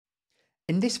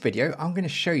In this video, I'm going to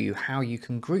show you how you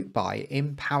can group by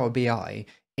in Power BI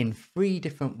in 3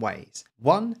 different ways.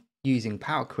 1, using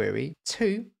Power Query,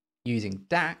 2, using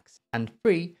DAX, and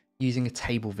 3, using a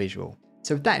table visual.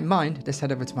 So with that in mind, let's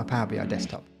head over to my Power BI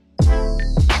desktop.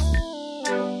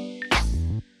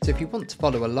 So if you want to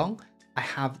follow along, I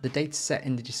have the dataset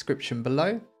in the description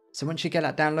below. So once you get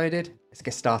that downloaded, let's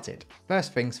get started.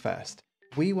 First things first,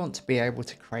 we want to be able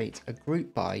to create a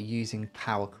group by using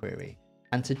Power Query.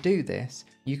 And to do this,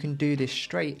 you can do this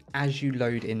straight as you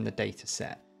load in the data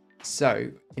set. So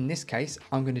in this case,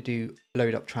 I'm going to do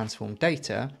load up transform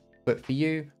data, but for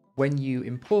you, when you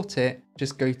import it,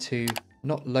 just go to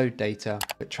not load data,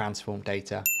 but transform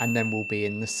data, and then we'll be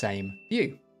in the same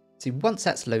view. See, once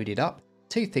that's loaded up,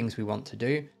 2 things we want to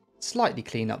do: slightly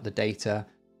clean up the data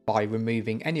by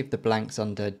removing any of the blanks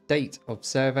under date of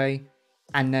survey,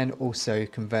 and then also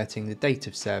converting the date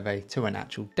of survey to an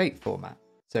actual date format.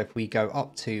 So if we go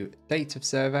up to date of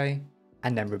survey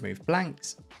and then remove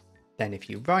blanks, then if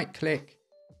you right click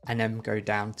and then go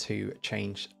down to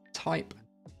change type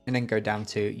and then go down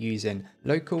to using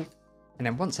local, and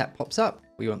then once that pops up,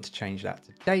 we want to change that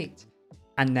to date.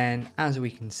 And then as we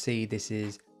can see, this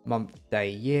is month,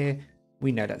 day, year.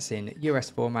 We know that's in US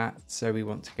format, so we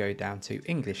want to go down to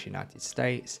English United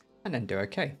States and then do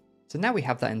OK. So now we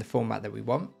have that in the format that we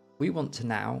want. We want to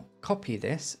now copy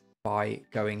this by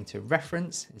going to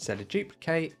reference instead of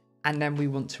duplicate, and then we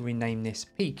want to rename this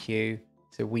PQ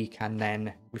so we can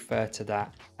then refer to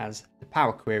that as the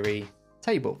Power Query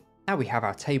table. Now we have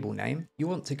our table name. You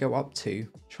want to go up to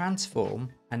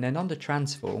transform, and then under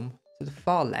transform to the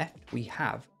far left we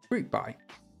have group by.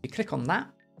 You click on that,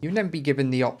 you'll then be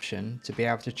given the option to be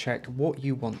able to check what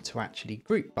you want to actually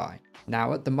group by.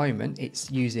 Now at the moment it's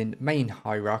using main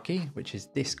hierarchy, which is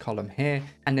this column here,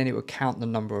 and then it will count the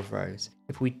number of rows.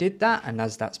 If we did that, and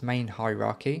as that's main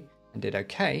hierarchy and did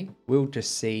OK, we'll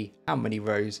just see how many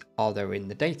rows are there in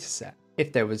the data set.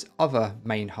 If there was other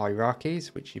main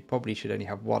hierarchies, which you probably should only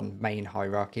have one main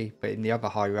hierarchy, but in the other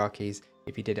hierarchies,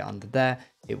 if you did it under there,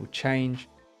 it will change.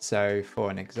 So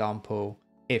for an example,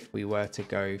 if we were to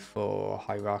go for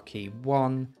hierarchy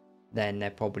 1, then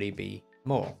there'd probably be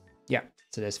more. Yeah,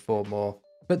 so there's 4 more,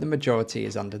 but the majority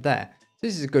is under there. So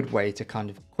this is a good way to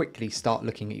kind of quickly start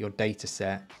looking at your data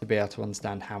set to be able to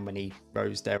understand how many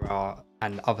rows there are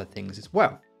and other things as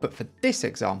well. But for this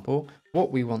example,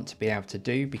 what we want to be able to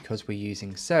do, because we're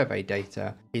using survey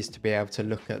data, is to be able to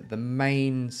look at the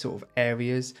main sort of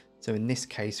areas. So in this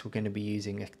case, we're going to be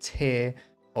using a tier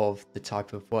of the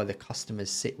type of where the customers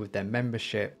sit with their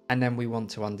membership, and then we want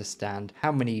to understand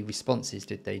how many responses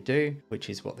did they do, which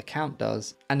is what the count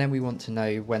does, and then we want to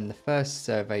know when the first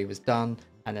survey was done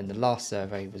and then the last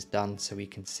survey was done, so we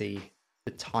can see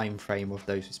the time frame of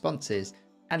those responses,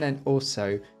 and then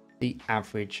also the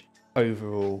average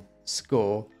overall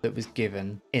score that was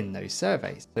given in those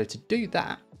surveys. So to do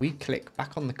that, we click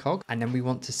back on the cog, and then we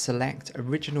want to select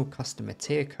original customer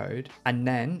tier code, and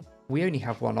then we only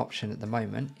have one option at the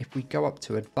moment. If we go up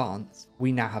to advanced,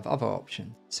 we now have other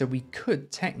options. So we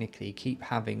could technically keep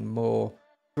having more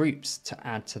groups to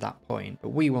add to that point, but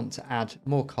we want to add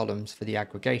more columns for the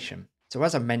aggregation. So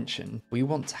as I mentioned, we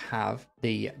want to have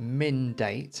the min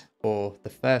date, or the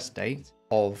first date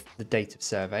of the date of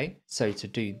survey. So to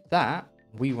do that,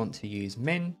 we want to use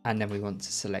min, and then we want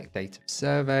to select date of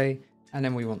survey, and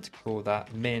then we want to call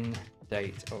that min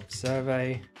date of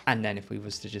survey. And then if we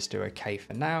was to just do OK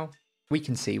for now, we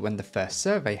can see when the first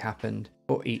survey happened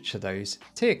for each of those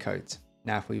tier codes.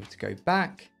 Now if we were to go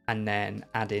back and then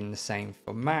add in the same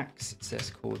for max, so let's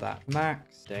call that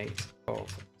max date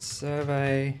of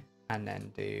survey, and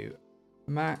then do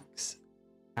max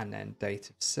and then date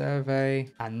of survey,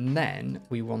 and then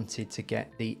we wanted to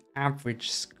get the average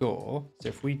score. So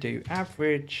if we do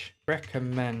average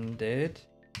recommended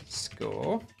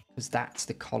score, because that's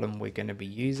the column we're going to be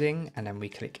using, and then we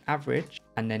click average,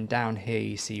 and then down here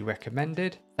you see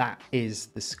recommended. That is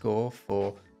the score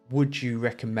for would you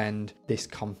recommend this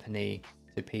company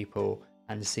to people,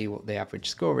 and see what the average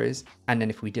score is. And then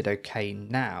if we did OK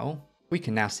now, we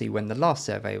can now see when the last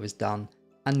survey was done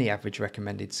and the average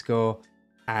recommended score.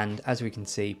 And as we can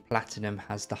see, platinum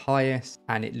has the highest,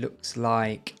 and it looks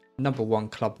like number 1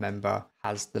 club member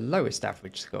has the lowest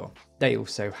average score. They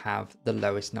also have the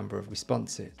lowest number of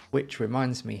responses, which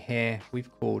reminds me here,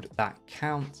 we've called that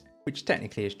count, which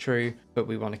technically is true, but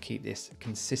we want to keep this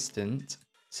consistent.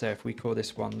 So if we call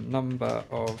this one number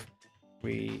of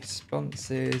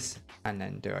responses and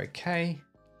then do OK,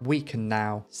 we can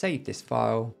now save this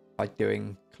file by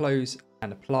doing close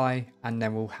and apply, and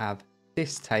then we'll have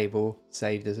this table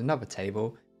saved as another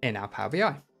table in our Power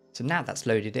BI. So now that's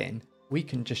loaded in, we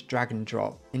can just drag and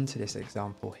drop into this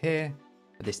example here,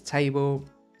 for this table.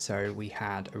 So we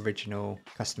had original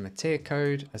customer tier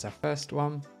code as our first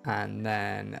one, and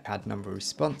then had number of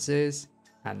responses,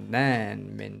 and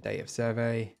then min date of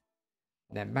survey,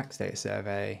 and then max date of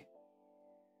survey,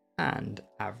 and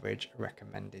average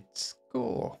recommended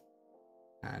score.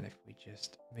 And if we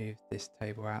just move this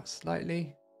table out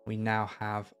slightly, we now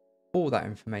have all that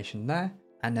information there,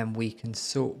 and then we can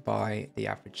sort by the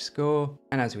average score.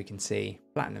 And as we can see,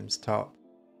 platinum's top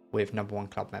with number one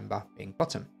club member being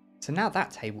bottom. So now that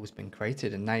table's been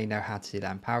created and now you know how to do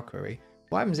that in Power Query.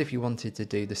 What happens if you wanted to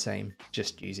do the same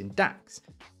just using DAX?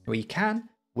 Well, you can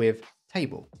with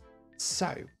table.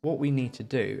 So what we need to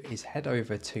do is head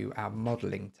over to our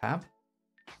modeling tab.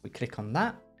 We click on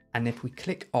that. And if we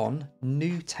click on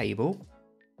new table,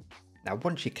 now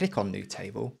once you click on new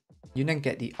table, you then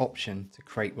get the option to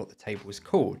create what the table is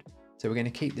called. So we're going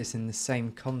to keep this in the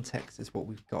same context as what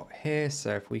we've got here.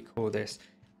 So if we call this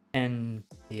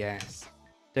NPS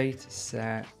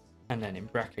Dataset and then in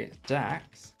brackets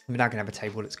DAX, we're now going to have a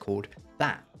table that's called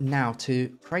that. Now to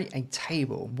create a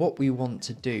table, what we want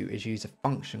to do is use a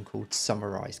function called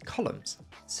summarize columns.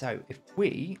 So if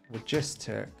we were just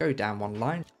to go down one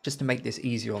line, just to make this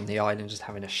easier on the eye than just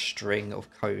having a string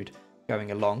of code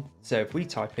going along. So if we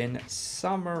type in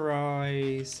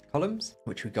summarize columns,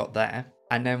 which we got there,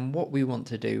 and then what we want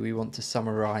to do, we want to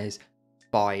summarize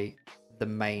by the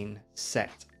main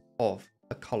set of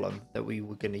a column that we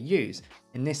were going to use.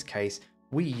 In this case,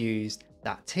 we used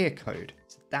that tier code.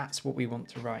 So that's what we want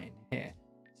to write in here.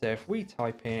 So if we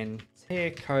type in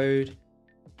tier code,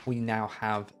 we now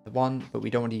have the one, but we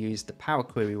don't want to use the Power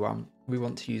Query one. We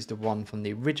want to use the one from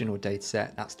the original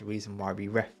dataset. That's the reason why we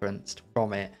referenced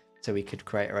from it, so we could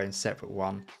create our own separate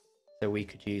one. So we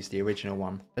could use the original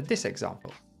one for this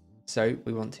example. So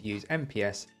we want to use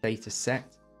NPS Dataset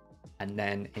and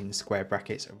then in square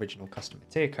brackets, original customer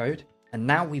tier code. And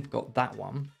now we've got that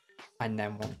one, and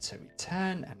then want to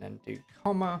return and then do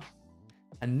comma.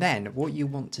 And then what you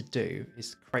want to do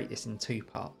is create this in two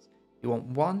parts. You want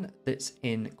one that's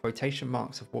in quotation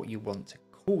marks of what you want to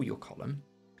call your column.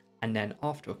 And then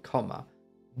after a comma,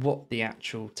 what the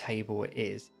actual table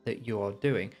is that you are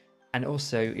doing. And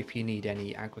also if you need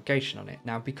any aggregation on it.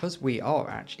 Now, because we are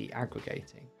actually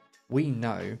aggregating, we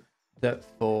know that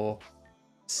for,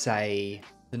 say,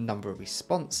 the number of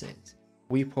responses,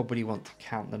 we probably want to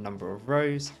count the number of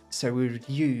rows. So we would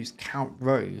use count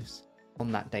rows on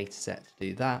that data set to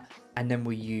do that. And then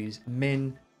we use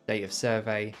min date of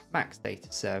survey, max date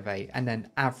of survey, and then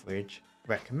average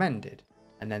recommended.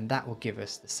 And then that will give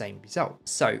us the same result.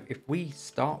 So if we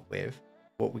start with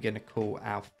what we're going to call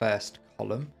our first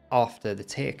column after the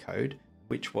tier code,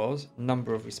 which was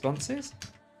number of responses,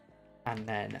 and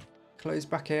then close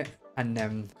bracket, and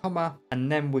then comma, and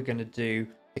then we're going to do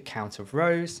the count of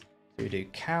rows. So we do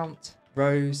count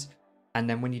rows, and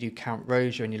then when you do count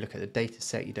rows, when you look at the data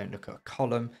set, you don't look at a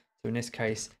column. So in this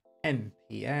case,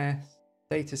 NPS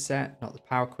data set, not the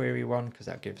Power Query one, because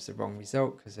that gives the wrong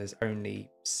result because there's only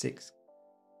 6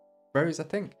 rows, I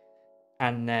think.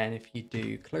 And then if you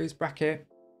do close bracket,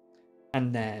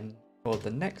 and then for the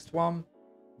next one,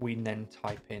 we then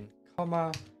type in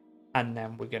comma, and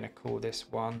then we're going to call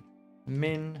this one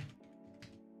min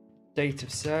date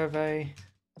of survey.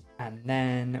 And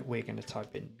then we're going to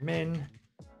type in min,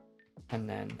 and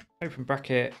then open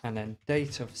bracket, and then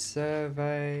date of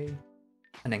survey,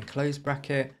 and then close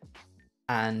bracket.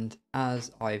 And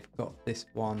as I've got this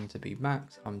one to be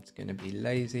max, I'm just going to be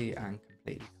lazy and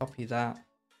completely copy that.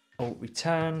 Alt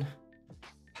return,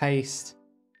 paste,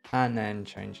 and then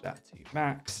change that to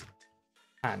max,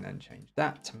 and then change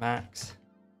that to max,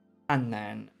 and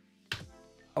then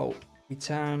alt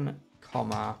return,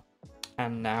 comma.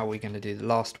 And now we're going to do the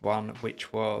last one,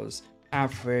 which was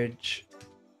average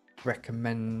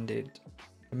recommend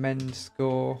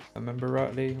score. If I remember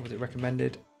rightly, was it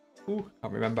recommended? Ooh,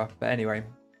 can't remember. But anyway,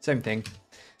 same thing.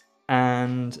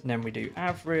 And then we do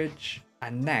average,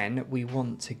 and then we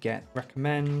want to get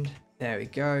recommend. There we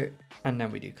go. And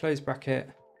then we do close bracket,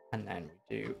 and then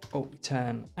we do alt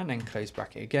return, and then close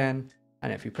bracket again.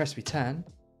 And if we press return,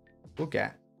 we'll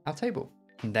get our table.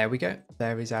 And there we go.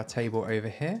 There is our table over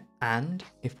here. And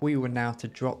if we were now to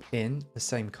drop in the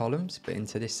same columns, but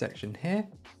into this section here.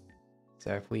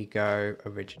 So if we go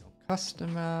original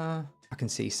customer, I can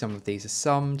see some of these are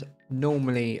summed.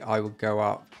 Normally I would go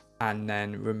up and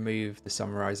then remove the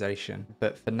summarization.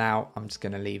 But for now, I'm just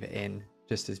going to leave it in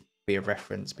just as be a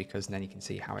reference, because then you can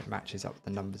see how it matches up with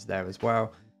the numbers there as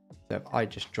well. So if I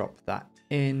just drop that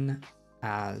in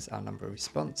as our number of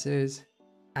responses,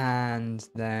 and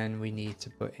then we need to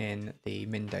put in the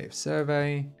min date of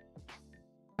survey,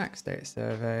 max date of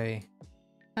survey,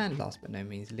 and last but no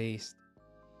means least,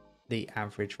 the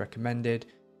average recommended,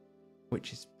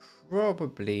 which is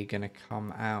probably going to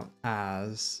come out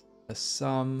as a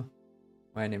sum,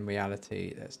 when in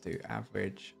reality, let's do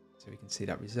average so we can see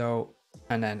that result.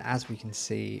 And then as we can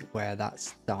see where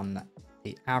that's done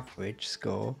the average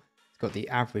score, it's got the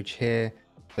average here,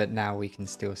 but now we can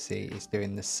still see it's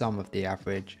doing the sum of the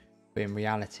average. But in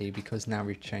reality, because now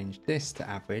we've changed this to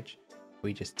average,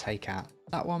 we just take out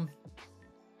that one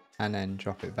and then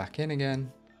drop it back in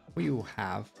again. We will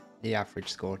have the average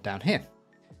score down here.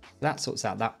 That sorts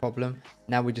out that problem.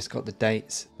 Now we just got the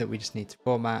dates that we just need to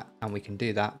format, and we can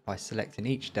do that by selecting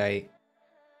each date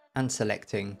and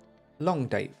selecting long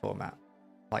date format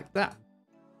like that.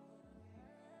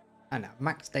 And now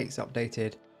max dates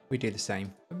updated, we do the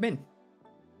same for min.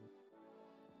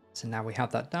 So now we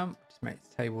have that done. Just make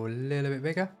the table a little bit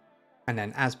bigger. And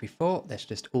then as before, let's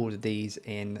just order these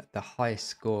in the highest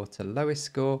score to lowest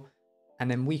score. And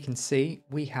then we can see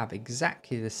we have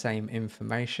exactly the same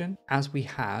information as we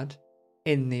had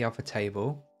in the other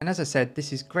table. And as I said,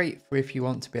 this is great for if you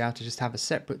want to be able to just have a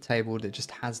separate table that just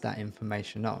has that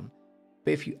information on.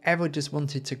 But if you ever just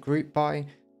wanted to group by,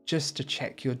 just to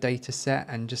check your data set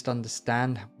and just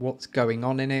understand what's going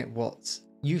on in it, what's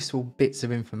useful bits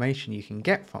of information you can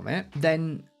get from it,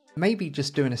 then maybe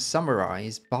just doing a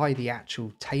summarize by the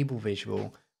actual table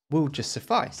visual will just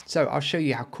suffice. So I'll show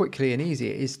you how quickly and easy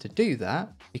it is to do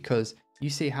that, because you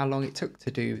see how long it took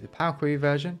to do the Power Query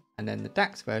version and then the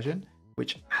DAX version,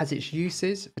 which has its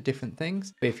uses for different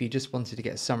things. But if you just wanted to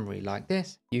get a summary like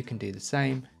this, you can do the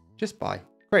same just by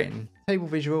creating table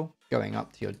visual, going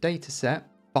up to your data set,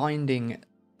 finding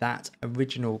that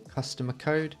original customer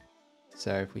code.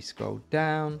 So if we scroll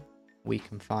down, we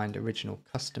can find original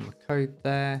customer code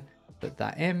there, put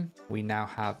that in. We now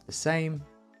have the same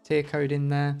tier code in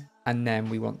there. And then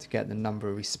we want to get the number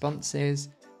of responses.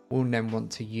 We'll then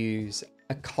want to use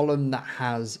a column that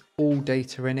has all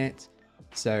data in it.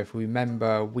 So if we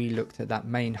remember, we looked at that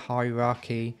main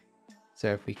hierarchy.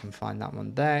 So if we can find that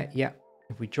one there, yep.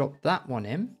 If we drop that one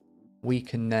in, we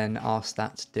can then ask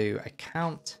that to do a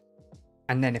count.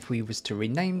 And then if we was to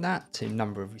rename that to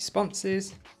number of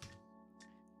responses,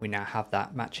 we now have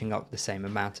that matching up the same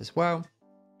amount as well.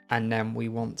 And then we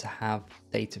want to have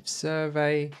date of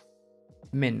survey,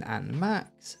 min and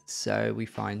max. So we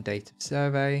find date of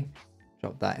survey,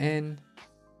 drop that in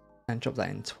and drop that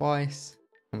in twice.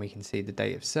 And we can see the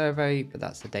date of survey, but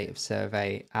that's the date of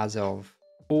survey as of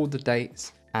all the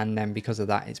dates. And then because of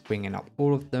that, it's bringing up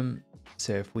all of them.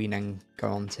 So if we then go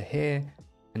on to here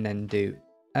and then do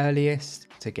earliest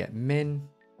to get min,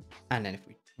 and then if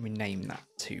we rename that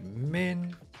to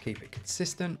min, keep it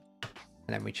consistent,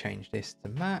 and then we change this to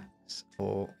max,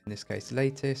 or in this case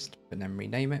latest, but then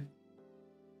rename it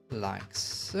like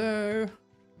so,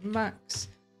 max.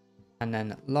 And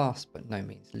then last but no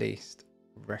means least,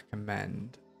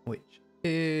 recommend, which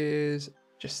is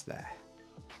just there.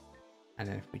 And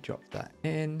then if we drop that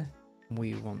in,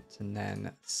 we want to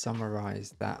then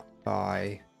summarize that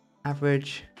by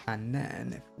average. And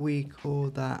then if we call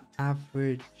that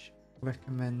average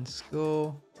recommend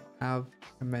score, have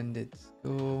recommended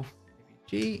score,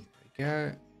 G, there we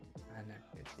go. And then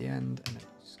go to the end and then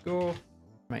score,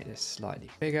 make this slightly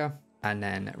bigger and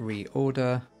then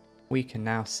reorder. We can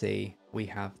now see we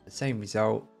have the same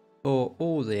result for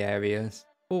all the areas,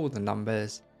 all the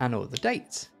numbers and all the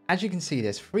dates. As you can see,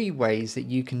 there's 3 ways that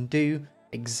you can do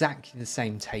exactly the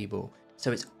same table.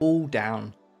 So it's all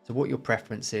down to what your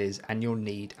preference is and your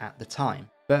need at the time.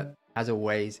 But as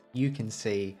always, you can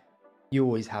see you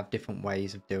always have different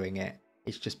ways of doing it.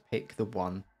 It's just pick the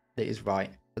one that is right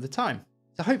for the time.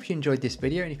 So I hope you enjoyed this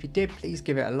video, and if you did, please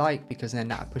give it a like, because then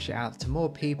that'll push it out to more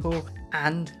people.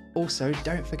 And also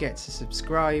don't forget to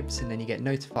subscribe so then you get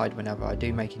notified whenever I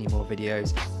do make any more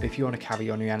videos. But if you want to carry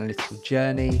on your analytical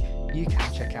journey, you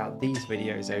can check out these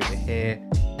videos over here.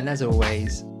 And as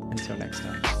always, until next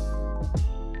time.